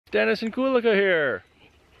Dennis and Kulika here.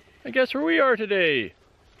 And guess where we are today?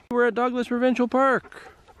 We're at Douglas Provincial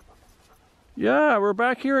Park. Yeah, we're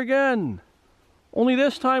back here again. Only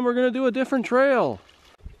this time we're going to do a different trail.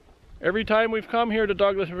 Every time we've come here to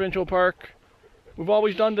Douglas Provincial Park, we've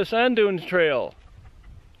always done the sand dunes trail.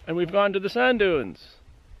 And we've gone to the sand dunes.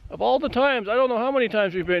 Of all the times, I don't know how many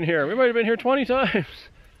times we've been here. We might have been here 20 times.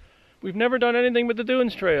 We've never done anything but the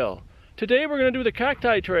dunes trail. Today we're going to do the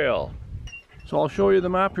Cacti trail. So I'll show you the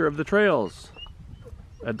map here of the trails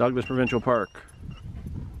at Douglas Provincial Park.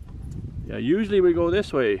 Yeah, usually we go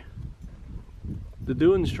this way, the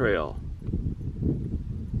dunes trail.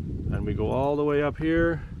 And we go all the way up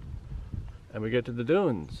here and we get to the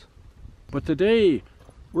dunes. But today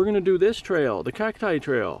we're going to do this trail, the Cacti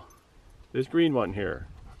trail. This green one here.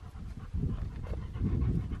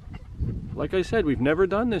 Like I said, we've never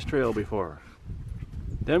done this trail before.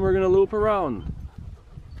 Then we're going to loop around.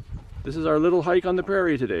 This is our little hike on the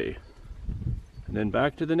prairie today. And then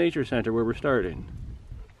back to the nature center where we're starting.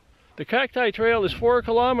 The Cacti trail is 4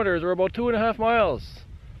 kilometers or about 2.5 miles.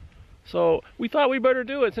 So we thought we better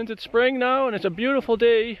do it since it's spring now and it's a beautiful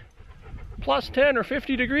day. Plus 10 or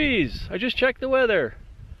 50 degrees. I just checked the weather.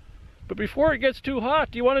 But before it gets too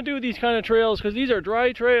hot, you want to do these kind of trails because these are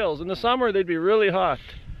dry trails. In the summer they'd be really hot.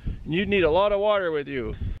 And you'd need a lot of water with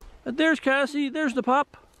you. And there's Cassie, there's the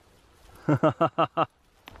pup.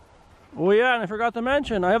 Oh yeah, and I forgot to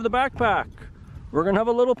mention, I have the backpack. We're going to have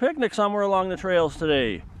a little picnic somewhere along the trails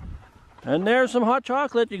today. And there's some hot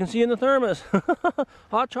chocolate you can see in the thermos.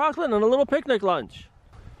 Hot chocolate and a little picnic lunch.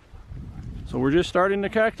 So we're just starting the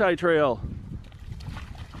Cacti trail.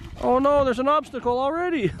 Oh no, there's an obstacle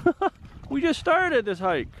already. We just started this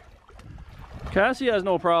hike. Cassie has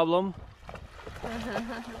no problem.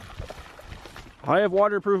 I have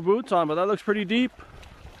waterproof boots on, but that looks pretty deep.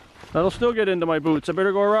 That'll still get into my boots. I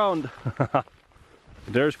better go around.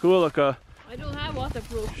 There's Kulika. I don't have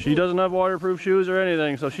waterproof. She doesn't have waterproof shoes or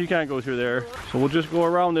anything, so she can't go through there. So we'll just go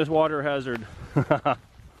around this water hazard.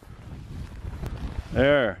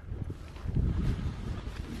 There.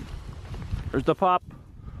 There's the pup.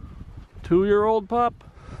 2-year-old pup.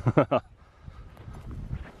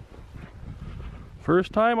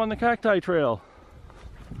 First time on the Cacti trail.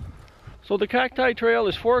 So the Cacti trail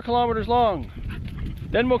is 4 kilometers long.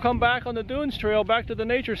 Then we'll come back on the dunes trail back to the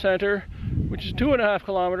nature center, which is 2.5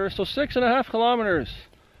 kilometers, so 6.5 kilometers.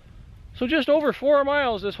 So just over 4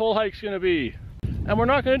 miles this whole hike's going to be. And we're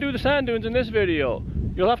not going to do the sand dunes in this video.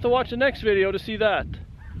 You'll have to watch the next video to see that.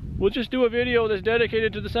 We'll just do a video that's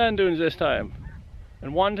dedicated to the sand dunes this time.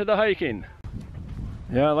 And one to the hiking.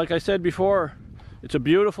 Yeah, like I said before, it's a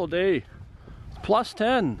beautiful day. It's plus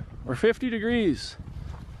 10 or 50 degrees.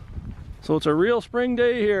 So it's a real spring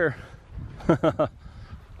day here.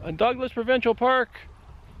 In Douglas Provincial Park,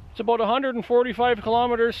 it's about 145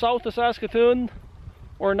 kilometers south of Saskatoon,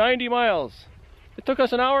 or 90 miles. It took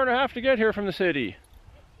us an hour and a half to get here from the city.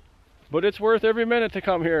 But it's worth every minute to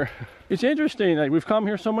come here. It's interesting, like we've come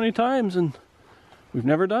here so many times and we've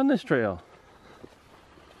never done this trail.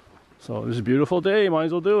 So it's a beautiful day, might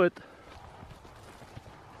as well do it.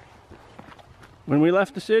 When we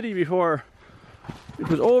left the city before, it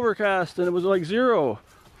was overcast and it was like 0.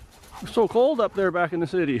 It was so cold up there back in the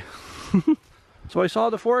city. So I saw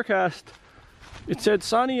the forecast. It said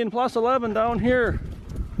sunny and plus 11 down here.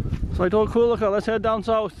 So I told Kulika, let's head down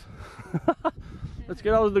south. Let's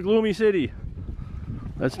get out of the gloomy city.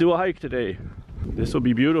 Let's do a hike today. This will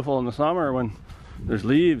be beautiful in the summer when there's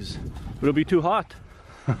leaves. But it'll be too hot.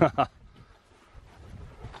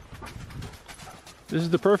 This is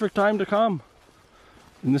the perfect time to come.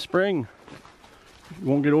 In the spring. You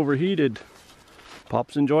won't get overheated.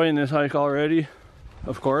 Pop's enjoying this hike already,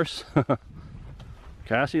 of course.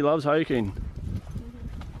 Cassie loves hiking.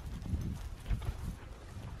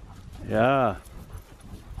 Yeah.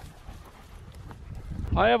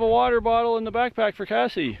 I have a water bottle in the backpack for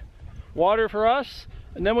Cassie. Water for us,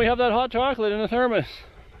 and then we have that hot chocolate in the thermos.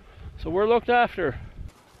 So we're looked after.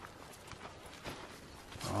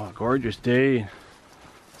 Oh, gorgeous day.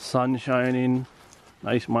 Sun shining,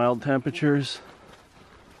 nice mild temperatures.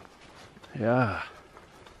 Yeah.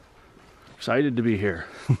 Excited to be here.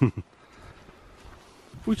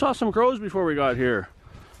 We saw some crows before we got here.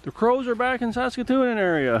 The crows are back in Saskatoon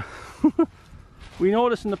area. We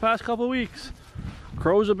noticed in the past couple of weeks.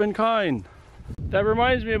 Crows have been kind. That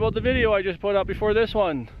reminds me about the video I just put up before this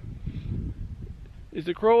one. Is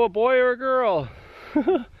the crow a boy or a girl?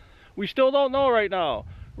 We still don't know right now.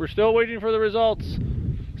 We're still waiting for the results.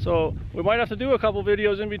 So we might have to do a couple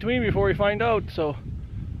videos in between before we find out. So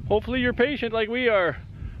hopefully you're patient like we are.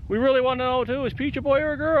 We really want to know too, is Peach a boy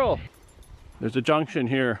or a girl? There's a junction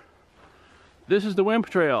here. This is the Wimp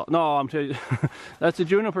Trail. No, I'm telling you, that's the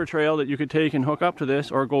Juniper Trail that you could take and hook up to this,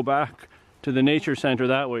 or go back to the nature center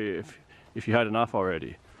that way if you had enough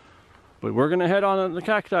already. But we're gonna head on the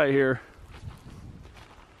Cacti here.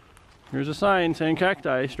 Here's a sign saying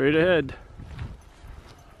Cacti straight ahead.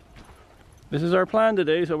 This is our plan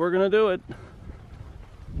today, so we're gonna do it.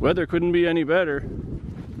 Weather couldn't be any better.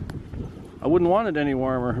 I wouldn't want it any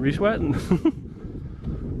warmer. I'd be sweating.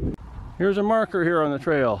 Here's a marker here on the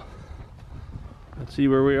trail. Let's see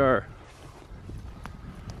where we are.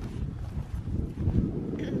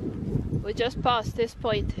 We just passed this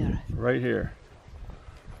point here. Right here.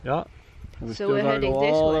 Yeah. So we're heading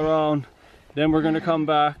this all way. Around. Then we're going to come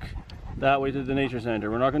back that way to the nature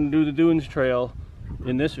center. We're not going to do the dunes trail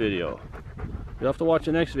in this video. You'll have to watch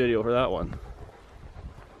the next video for that one.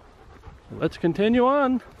 Let's continue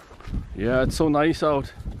on. Yeah, it's so nice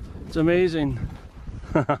out. It's amazing.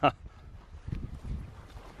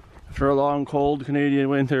 After a long, cold Canadian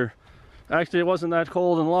winter. Actually, it wasn't that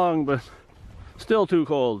cold and long, but still too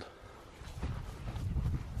cold.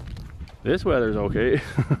 This weather's okay.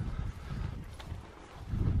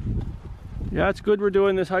 Yeah, it's good we're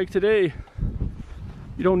doing this hike today.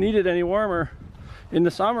 You don't need it any warmer. In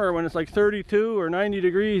the summer, when it's like 32 or 90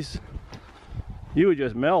 degrees, you would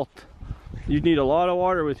just melt. You'd need a lot of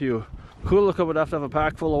water with you. Kulika would have to have a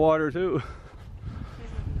pack full of water too.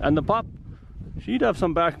 And the pup, she'd have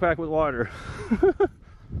some backpack with water.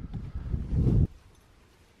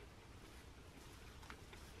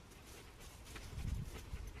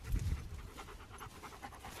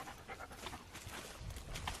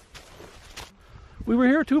 We were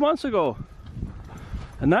here 2 months ago,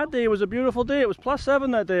 and that day was a beautiful day. It was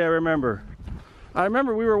 +7 that day, I remember. I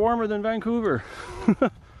remember we were warmer than Vancouver.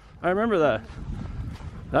 I remember that.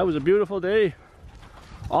 That was a beautiful day.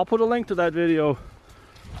 I'll put a link to that video.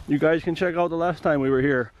 You guys can check out the last time we were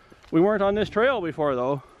here. We weren't on this trail before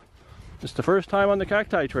though. It's the first time on the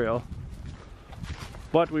Cacti Trail.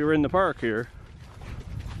 But we were in the park here.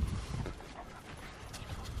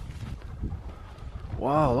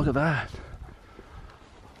 Wow, look at that.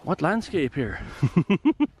 What landscape here.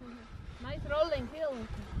 Nice rolling hill.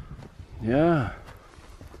 Yeah.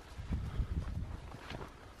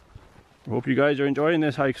 Hope you guys are enjoying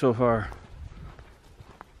this hike so far.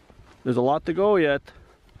 There's a lot to go yet,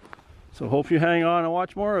 so hope you hang on and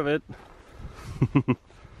watch more of it.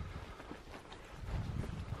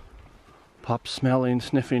 Pop smelling,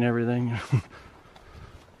 sniffing everything.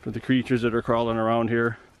 For the creatures that are crawling around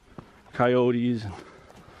here. Coyotes and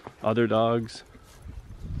other dogs.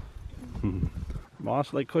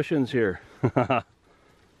 Moss-like cushions here.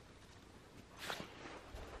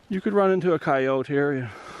 You could run into a coyote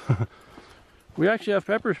here. We actually have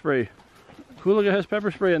pepper spray. Kulika has pepper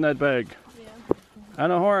spray in that bag. Yeah.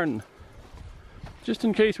 And a horn. Just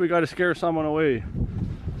in case we got to scare someone away.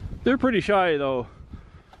 They're pretty shy though.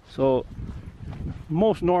 So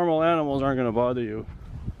most normal animals aren't going to bother you.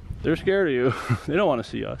 They're scared of you. They don't want to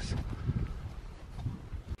see us.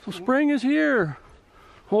 So spring is here.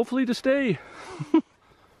 Hopefully to stay.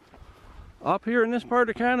 Up here in this part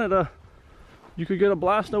of Canada, you could get a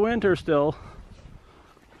blast of winter still.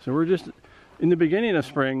 So we're just in the beginning of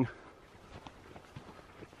spring.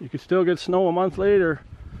 You could still get snow a month later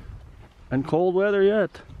and cold weather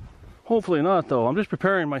yet. Hopefully not though. I'm just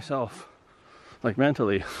preparing myself, like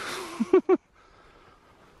mentally.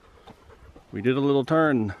 We did a little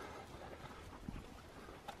turn.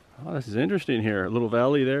 Oh, this is interesting here. A little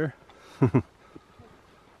valley there.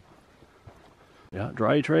 Yeah,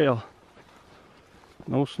 dry trail.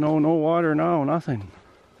 No snow, no water now, nothing.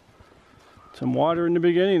 Some water in the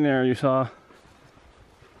beginning there you saw.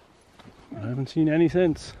 I haven't seen any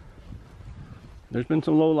since. There's been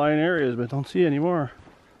some low-lying areas, but don't see any more.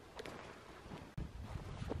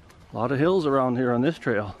 A lot of hills around here on this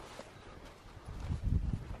trail.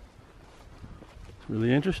 It's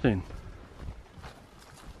really interesting.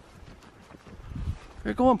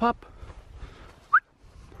 Here, go on, pup.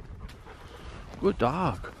 Good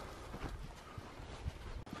dog.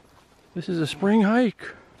 This is a spring hike.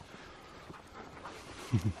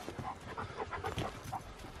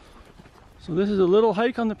 So this is a little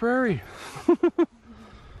hike on the prairie.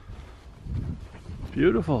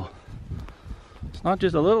 Beautiful. It's not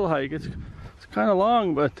just a little hike, it's kind of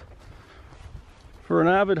long, but for an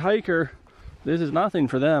avid hiker, this is nothing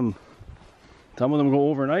for them. Some of them go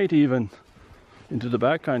overnight even into the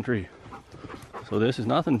backcountry. So this is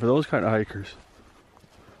nothing for those kind of hikers.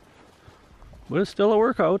 But it's still a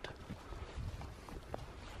workout.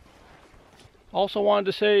 Also wanted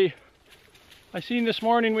to say, I seen this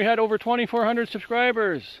morning we had over 2,400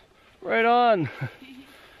 subscribers. Right on.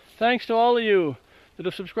 Thanks to all of you. that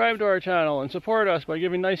have subscribed to our channel and support us by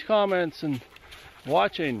giving nice comments and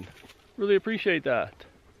watching. Really appreciate that.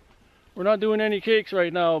 We're not doing any cakes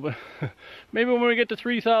right now, but maybe when we get to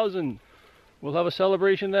 3,000, we'll have a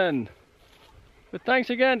celebration then. But thanks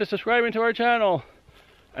again to subscribing to our channel.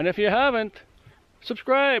 And if you haven't,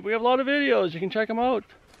 subscribe. We have a lot of videos. You can check them out.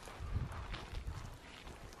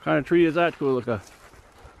 What kind of tree is that, Kulika?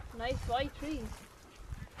 Nice white trees.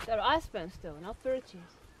 They're aspens though, not birches.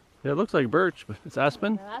 Yeah, it looks like birch, but it's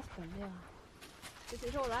aspen. They're aspen, yeah. This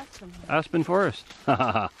is all aspen. Aspen forest.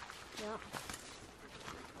 Yeah.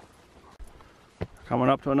 Coming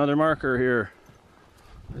up to another marker here.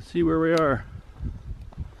 Let's see where we are.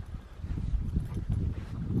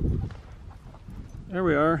 There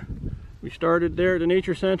we are. We started there at the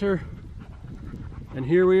nature center, and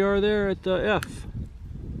here we are there at F.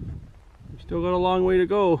 We still got a long way to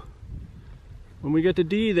go. When we get to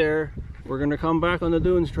D there, we're going to come back on the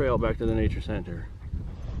dunes trail back to the nature center.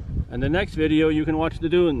 And the next video you can watch the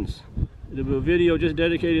dunes. It'll be a video just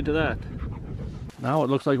dedicated to that. Now it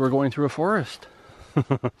looks like we're going through a forest.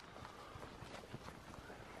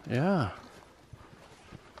 Yeah.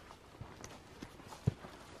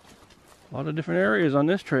 A lot of different areas on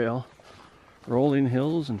this trail. Rolling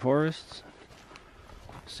hills and forests.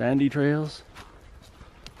 Sandy trails.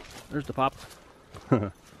 There's the pop.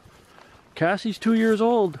 Cassie's 2 years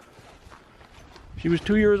old. She was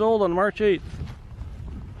 2 years old on March 8th.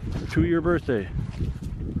 Her 2-year birthday.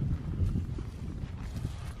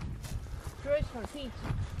 Perch for peach.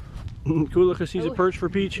 Kulika sees a perch for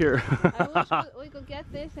peach here. I wish we could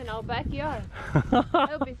get this in our backyard.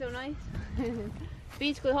 That would be so nice.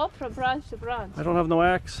 Peach could hop from branch to branch. I don't have no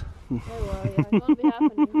axe. Don't worry, it won't be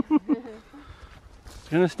happening. It's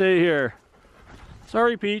gonna stay here.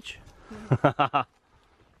 Sorry, Peach.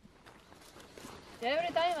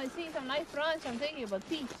 Every time I see some nice branch, I'm thinking about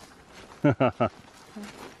Peach.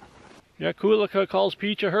 Yeah, Kulika calls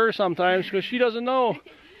Peach a her sometimes because she doesn't know.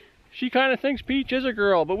 She kind of thinks Peach is a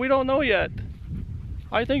girl, but we don't know yet.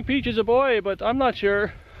 I think Peach is a boy, but I'm not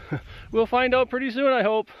sure. We'll find out pretty soon, I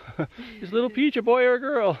hope. Is little Peach a boy or a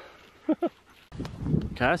girl?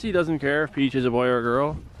 Cassie doesn't care if Peach is a boy or a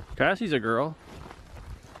girl. Cassie's a girl.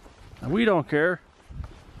 And we don't care.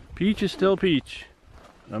 Peach is still Peach,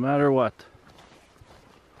 no matter what.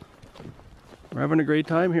 We're having a great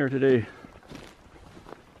time here today.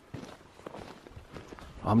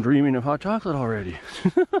 I'm dreaming of hot chocolate already.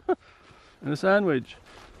 And a sandwich.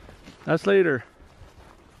 That's later.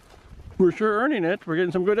 We're sure earning it. We're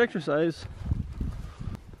getting some good exercise.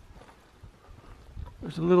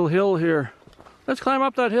 There's a little hill here. Let's climb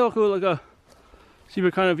up that hill, Kulika. See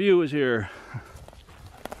what kind of view is here.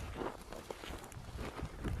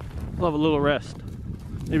 We'll have a little rest.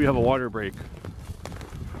 Maybe have a water break.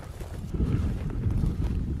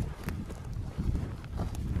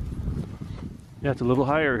 Yeah, it's a little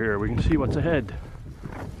higher here. We can see what's ahead.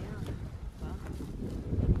 Yeah. Wow.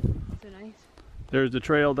 So nice. There's the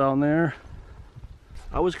trail down there.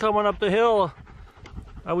 I was coming up the hill.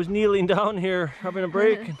 I was kneeling down here, having a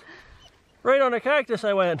break. And right on a cactus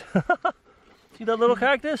I went. See that little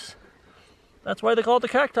cactus? That's why they call it the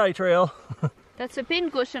Cacti Trail. That's a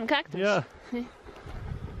pincushion cactus. Yeah.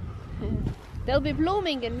 They'll be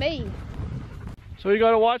blooming in May. So you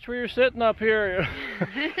gotta watch where you're sitting up here.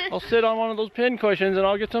 I'll sit on one of those pin cushions and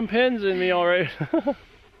I'll get some pins in me, alright.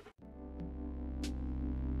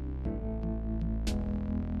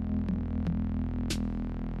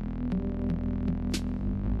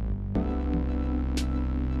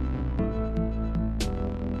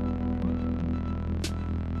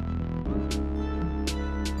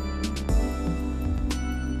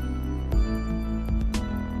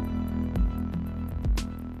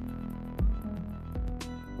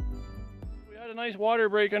 Nice water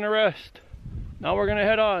break and a rest. Now we're gonna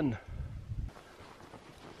head on.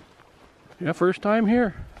 Yeah, first time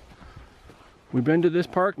here. We've been to this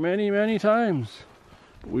park many times.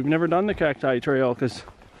 But we've never done the Cacti Trail because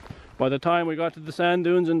by the time we got to the sand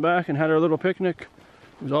dunes and back and had our little picnic,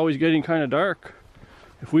 it was always getting kind of dark.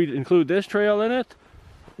 If we include this trail in it,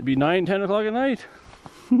 it'd be 9-10 o'clock at night.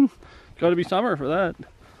 It's gotta be summer for that.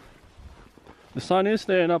 The sun is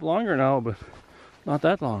staying up longer now, but not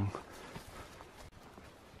that long.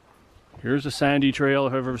 Here's a sandy trail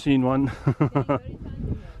if I've ever seen one.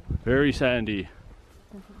 Very sandy.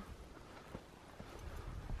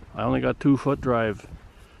 I only got 2-foot drive.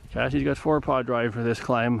 Cassie's got 4-paw drive for this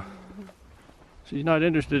climb. She's not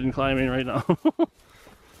interested in climbing right now.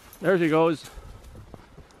 There she goes.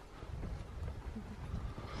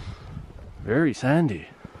 Very sandy.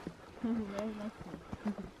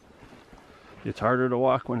 It's harder to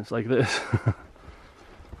walk when it's like this.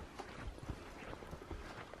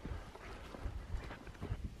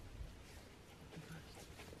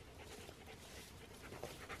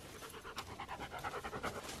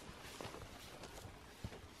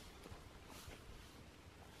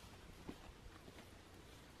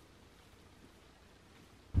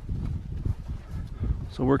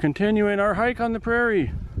 So we're continuing our hike on the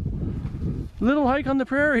prairie. Little hike on the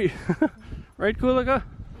prairie. Right, Kulika?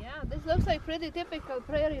 Yeah, this looks like pretty typical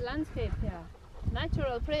prairie landscape here.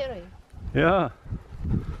 Natural prairie. Yeah.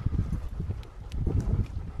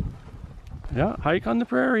 Yeah, hike on the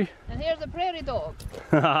prairie. And here's a prairie dog.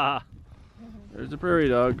 There's the prairie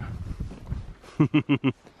dog.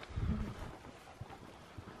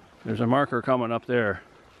 There's a marker coming up there.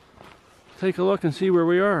 Take a look and see where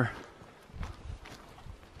we are.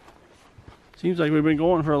 Seems like we've been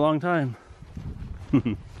going for a long time.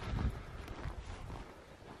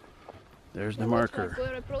 There's the marker. Looks like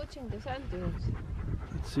we're approaching the sand dunes.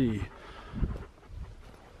 Let's see.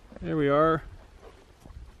 There we are.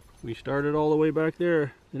 We started all the way back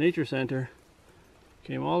there, the nature center.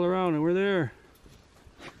 Came all around and we're there.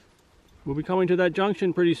 We'll be coming to that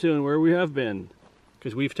junction pretty soon where we have been.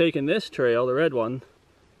 Because we've taken this trail, the red one,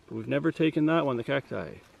 but we've never taken that one, the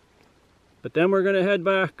cacti. But then we're going to head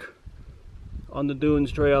back on the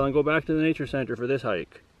dunes trail and go back to the nature center for this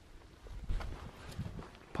hike.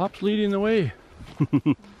 Pop's leading the way.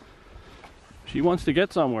 She wants to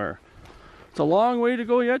get somewhere. It's a long way to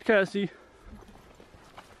go yet, Cassie.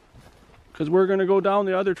 Because we're going to go down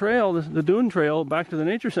the other trail, the dune trail, back to the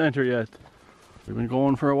nature center yet. We've been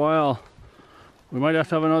going for a while. We might have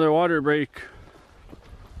to have another water break.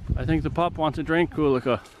 I think the pup wants a drink,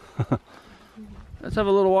 Kulika. Let's have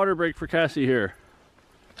a little water break for Cassie here.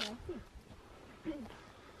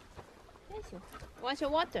 Want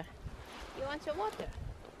some water? You want some water?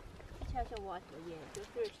 Let's have some water, yeah. You're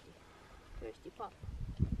thirsty. Thirsty pup.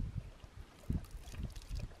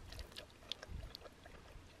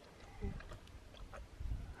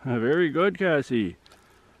 Very good, Cassie.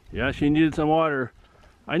 Yeah, she needed some water.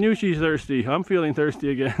 I knew she's thirsty. I'm feeling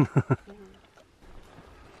thirsty again.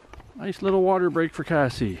 Nice little water break for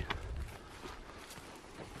Cassie.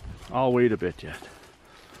 I'll wait a bit yet.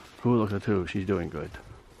 Ooh, look at her, she's doing good.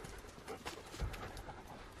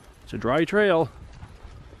 It's a dry trail.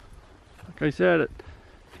 Like I said,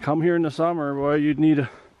 come here in the summer, boy, you'd need a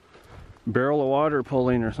barrel of water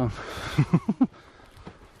pulling or something.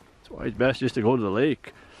 That's why it's best just to go to the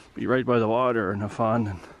lake. Be right by the water and have fun.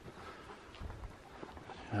 And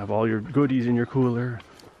have all your goodies in your cooler.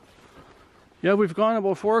 Yeah, we've gone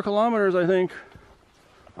about 4 kilometers, I think.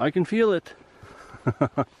 I can feel it.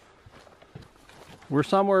 We're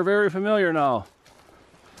somewhere very familiar now.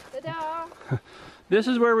 Ta-da! This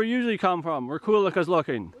is where we usually come from, where Kulika's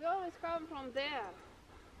looking. We always come from there.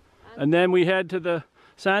 And then we head to the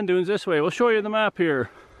sand dunes this way. We'll show you the map here.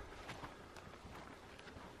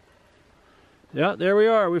 Yeah, there we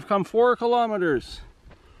are. We've come 4 kilometers.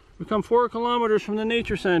 We've come 4 kilometers from the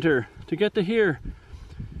nature center to get to here.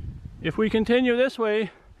 If we continue this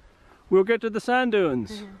way, we'll get to the sand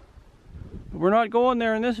dunes. But we're not going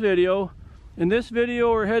there in this video. In this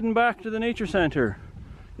video, we're heading back to the nature center.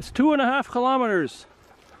 It's 2.5 kilometers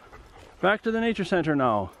back to the nature center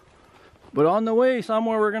now. But on the way,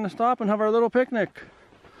 somewhere we're going to stop and have our little picnic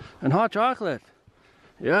and hot chocolate.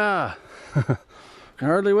 Yeah, can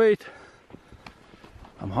hardly wait.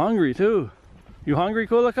 I'm hungry too. You hungry,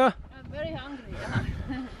 Kulika? I'm very hungry.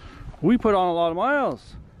 We put on a lot of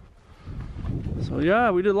miles. So yeah,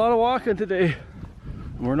 we did a lot of walking today.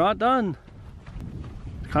 And we're not done.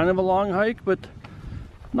 Kind of a long hike, but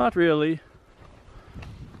not really.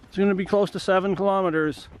 It's going to be close to 7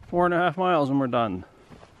 kilometers, 4.5 miles when we're done.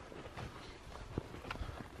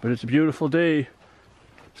 But it's a beautiful day,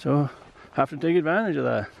 so have to take advantage of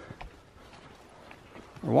that.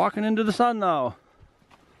 We're walking into the sun now.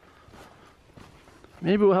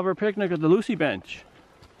 Maybe we'll have our picnic at the Lucy bench.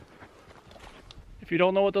 If you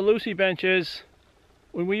don't know what the Lucy bench is,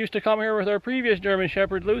 when we used to come here with our previous German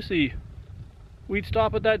Shepherd, Lucy, we'd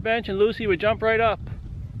stop at that bench and Lucy would jump right up.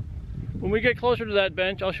 When we get closer to that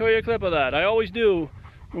bench, I'll show you a clip of that. I always do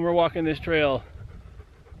when we're walking this trail.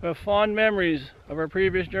 We have fond memories of our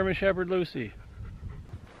previous German Shepherd, Lucy.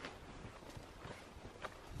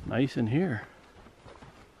 Nice in here.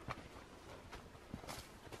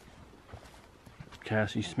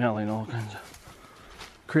 Cassie's smelling all kinds of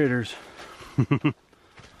critters.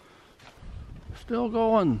 Still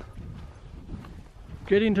going.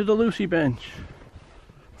 Getting to the Lucy bench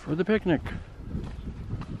for the picnic.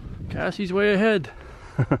 Cassie's way ahead.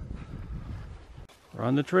 We're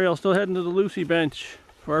on the trail, still heading to the Lucy bench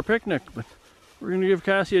for our picnic, but we're going to give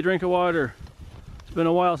Cassie a drink of water. It's been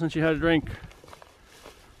a while since she had a drink.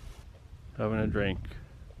 Having a drink.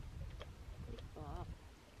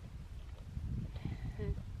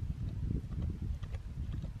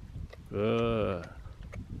 Good.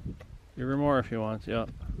 Give her more if you want, yeah.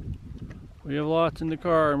 We have lots in the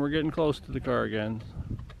car and we're getting close to the car again.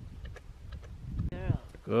 Girl.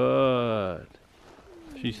 Good.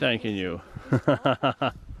 She's thanking you.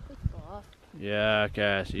 Yeah,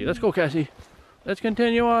 Cassie. Let's go, Cassie. Let's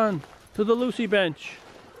continue on to the Lucy bench.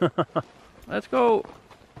 Let's go.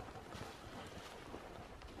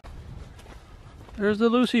 There's the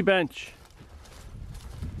Lucy bench.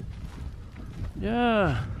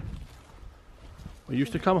 Yeah. We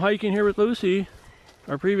used to come hiking here with Lucy,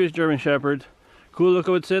 our previous German Shepherd. Kulika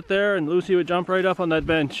would sit there and Lucy would jump right up on that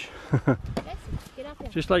bench. Get up here.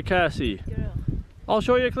 Just like Cassie. I'll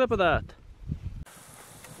show you a clip of that.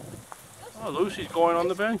 Oh, Lucy's going on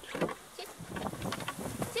the bench.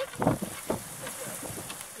 Sit.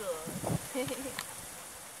 Good.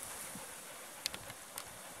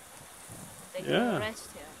 Yeah. Rest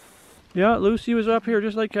here. Yeah, Lucy was up here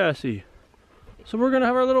just like Cassie. So we're gonna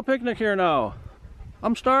have our little picnic here now.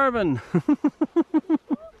 I'm starving.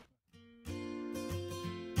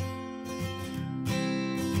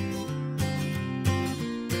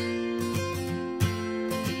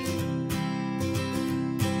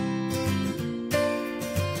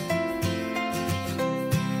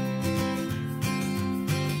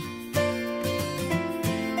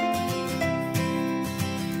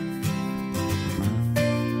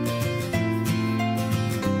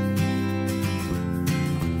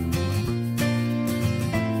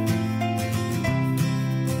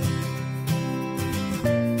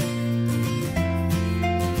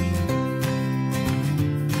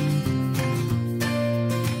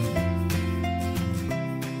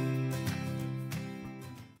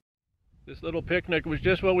 This little picnic was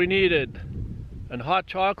just what we needed. And hot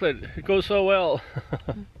chocolate, it goes so well.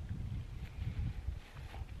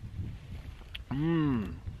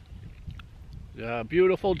 Yeah,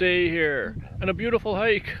 beautiful day here. And a beautiful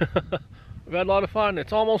hike. We've had a lot of fun.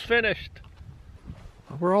 It's almost finished.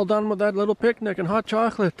 We're all done with that little picnic and hot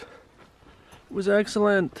chocolate. It was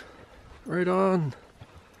excellent. Right on.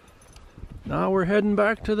 Now we're heading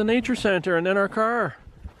back to the nature center and then our car.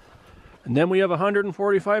 And then we have a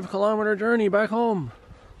 145-kilometer journey back home.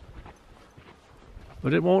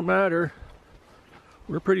 But it won't matter.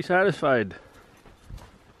 We're pretty satisfied.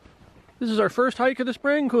 This is our first hike of the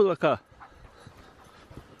spring, Kulika.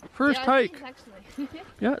 First hike.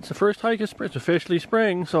 Yeah, it's the first hike of spring. It's officially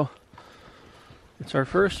spring, so it's our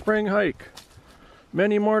first spring hike.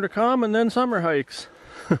 Many more to come, and then summer hikes.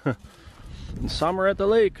 And summer at the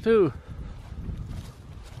lake, too.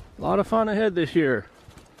 A lot of fun ahead this year.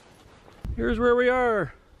 Here's where we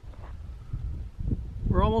are.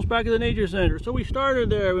 We're almost back at the nature center. So we started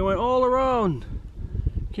there, we went all around.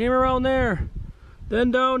 Came around there.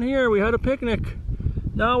 Then down here we had a picnic.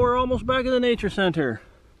 Now we're almost back at the nature center.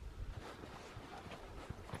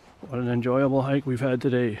 What an enjoyable hike we've had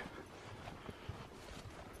today.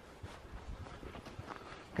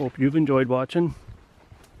 Hope you've enjoyed watching.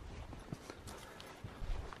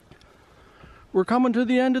 We're coming to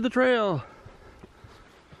the end of the trail.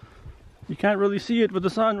 You can't really see it with the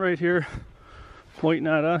sun right here pointing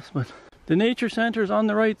at us, but the nature center's on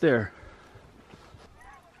the right there.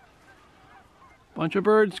 Bunch of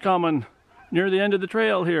birds coming near the end of the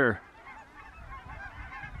trail here.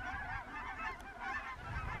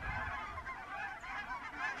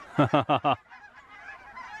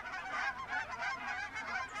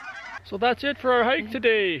 So that's it for our hike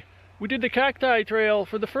today. We did the Cacti Trail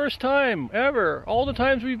for the first time ever. All the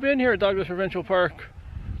times we've been here at Douglas Provincial Park,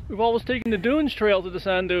 we've always taken the Dunes Trail to the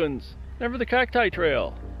sand dunes, never the Cacti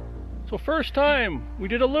Trail. So first time we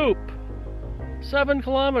did a loop, 7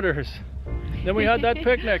 kilometers. Then we had that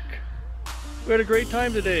picnic. We had a great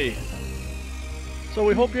time today. So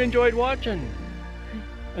we hope you enjoyed watching.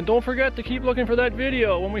 And don't forget to keep looking for that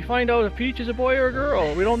video when we find out if Peach is a boy or a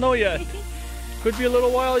girl. We don't know yet. Could be a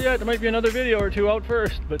little while yet. There might be another video or two out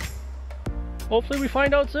first, but hopefully we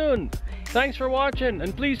find out soon. Thanks for watching,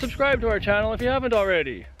 and please subscribe to our channel if you haven't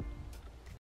already.